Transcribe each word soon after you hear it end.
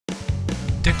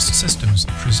DIX Systems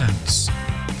presents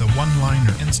the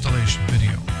OneLiner installation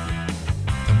video,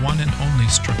 the one and only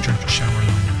structured shower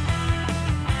liner.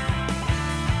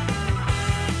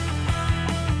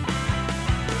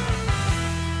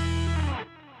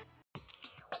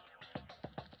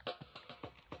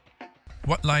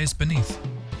 What lies beneath?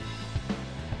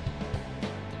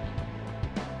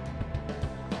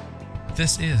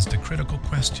 This is the critical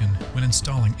question when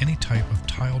installing any type of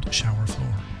tiled shower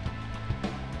floor.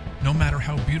 No matter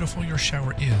how beautiful your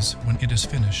shower is when it is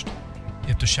finished,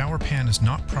 if the shower pan is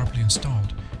not properly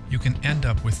installed, you can end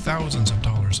up with thousands of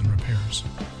dollars in repairs.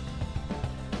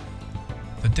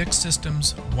 The DIX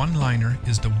Systems OneLiner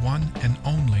is the one and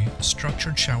only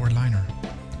structured shower liner.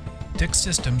 DIX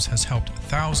Systems has helped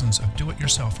thousands of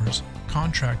do-it-yourselfers,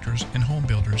 contractors, and home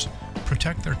builders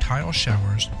protect their tile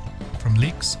showers from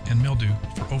leaks and mildew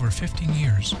for over 15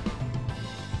 years.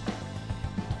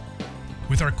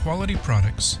 With our quality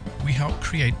products, we help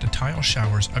create the tile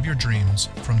showers of your dreams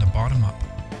from the bottom up.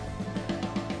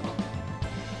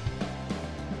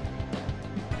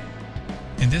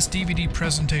 In this DVD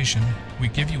presentation, we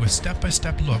give you a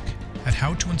step-by-step look at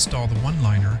how to install the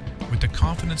OneLiner with the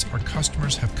confidence our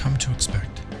customers have come to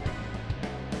expect.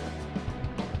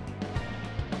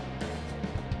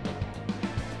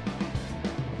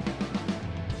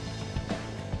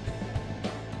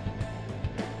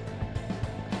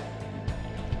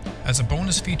 As a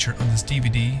bonus feature on this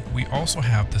DVD, we also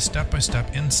have the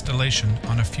step-by-step installation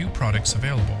on a few products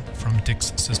available from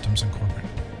DIX Systems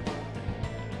Incorporated.